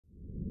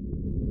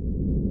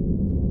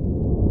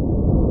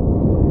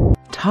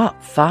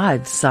top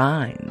 5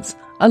 signs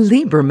a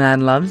Libra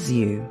man loves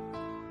you.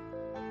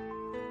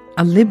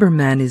 A Libra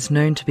man is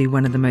known to be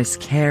one of the most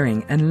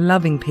caring and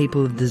loving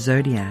people of the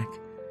zodiac,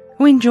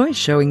 who enjoys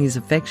showing his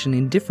affection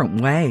in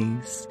different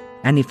ways.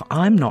 And if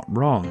I'm not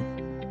wrong,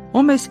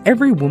 almost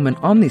every woman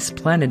on this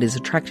planet is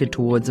attracted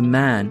towards a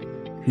man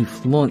who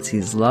flaunts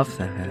his love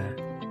for her.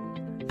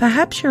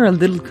 Perhaps you're a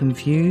little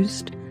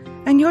confused,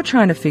 and you're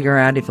trying to figure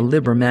out if a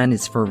Libra man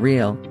is for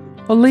real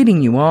or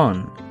leading you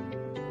on.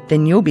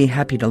 Then you'll be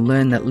happy to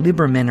learn that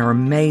Libra men are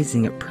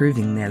amazing at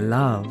proving their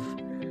love.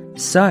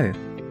 So,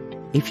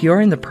 if you're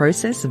in the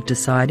process of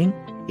deciding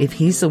if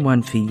he's the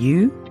one for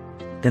you,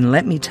 then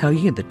let me tell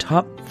you the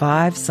top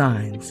 5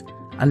 signs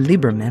a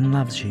Libra man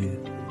loves you.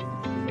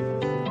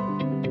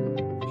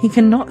 He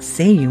cannot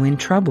see you in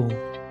trouble.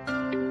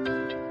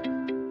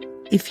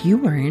 If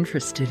you are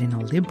interested in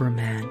a Libra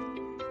man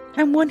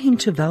and want him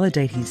to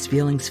validate his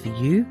feelings for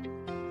you,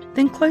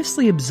 then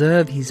closely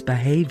observe his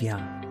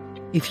behaviour.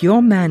 If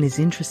your man is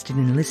interested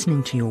in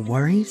listening to your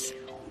worries,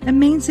 it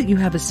means that you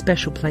have a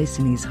special place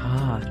in his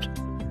heart,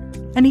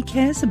 and he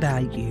cares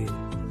about you.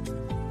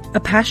 A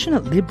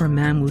passionate Libra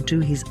man will do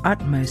his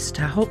utmost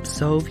to help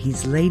solve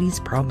his lady's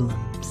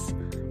problems.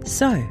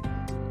 So,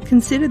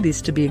 consider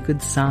this to be a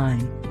good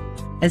sign,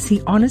 as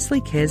he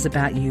honestly cares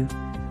about you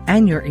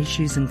and your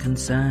issues and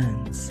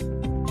concerns.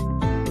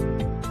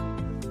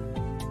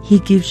 He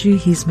gives you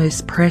his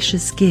most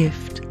precious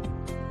gift,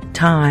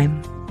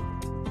 time.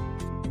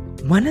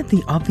 One of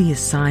the obvious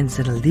signs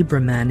that a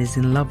Libra man is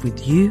in love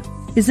with you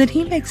is that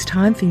he makes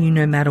time for you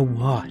no matter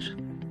what.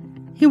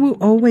 He will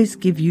always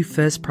give you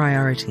first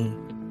priority.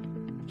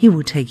 He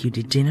will take you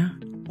to dinner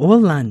or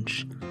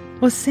lunch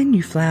or send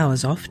you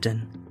flowers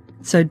often.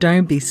 So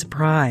don't be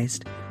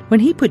surprised when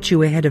he puts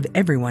you ahead of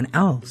everyone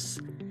else,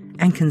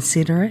 and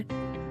consider it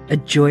a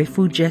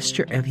joyful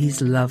gesture of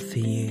his love for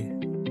you.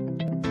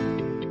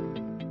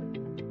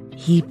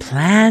 He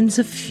plans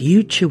a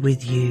future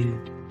with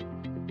you.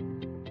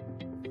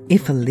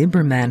 If a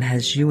Libra man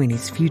has you in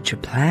his future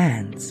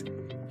plans,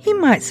 he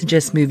might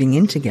suggest moving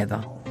in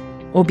together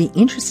or be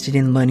interested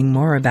in learning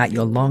more about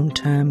your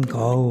long-term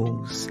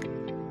goals.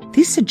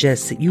 This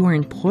suggests that you are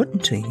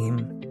important to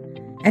him,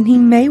 and he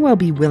may well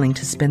be willing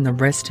to spend the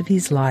rest of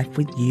his life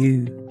with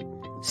you.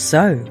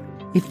 So,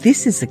 if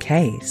this is the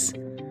case,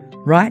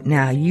 right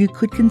now you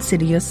could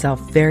consider yourself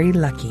very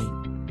lucky,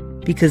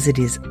 because it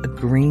is a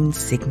green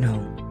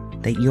signal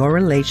that your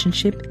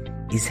relationship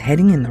is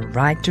heading in the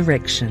right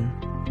direction.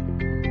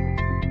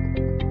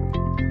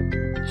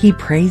 He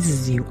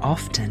praises you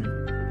often.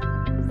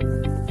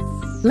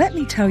 Let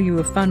me tell you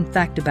a fun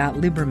fact about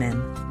Libra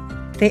men.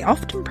 They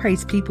often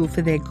praise people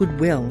for their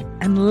goodwill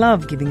and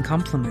love giving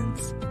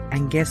compliments.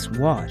 And guess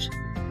what?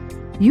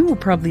 You will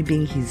probably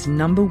be his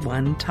number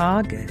 1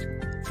 target.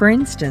 For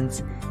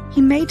instance,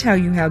 he may tell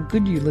you how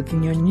good you look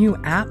in your new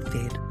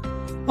outfit,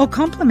 or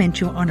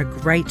compliment you on a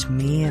great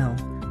meal.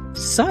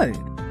 So,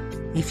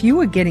 if you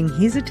are getting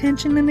his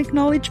attention and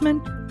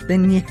acknowledgement,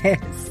 then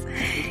yes,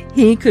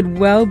 he could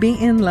well be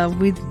in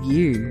love with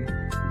you.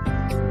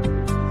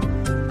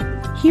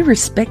 He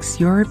respects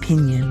your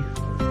opinion.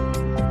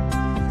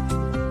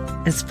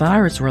 As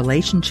far as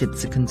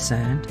relationships are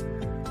concerned,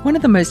 one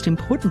of the most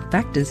important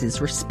factors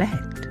is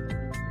respect.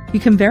 You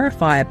can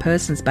verify a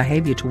person's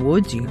behaviour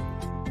towards you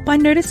by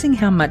noticing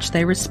how much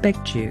they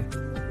respect you.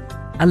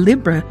 A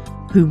Libra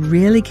who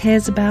really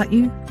cares about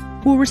you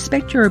will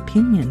respect your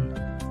opinion,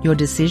 your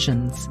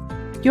decisions,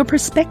 your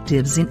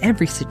perspectives in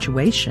every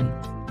situation,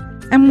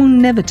 and will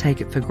never take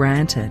it for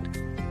granted.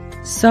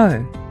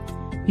 So,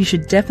 you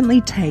should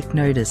definitely take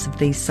notice of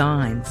these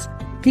signs,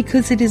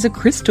 because it is a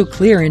crystal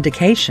clear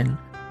indication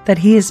that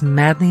he is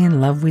madly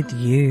in love with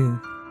you.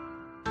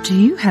 Do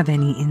you have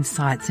any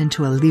insights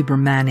into a Libra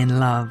man in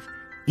love?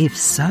 If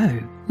so,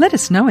 let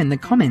us know in the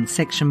comments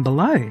section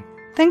below.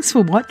 Thanks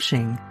for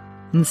watching,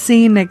 and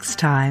see you next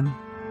time.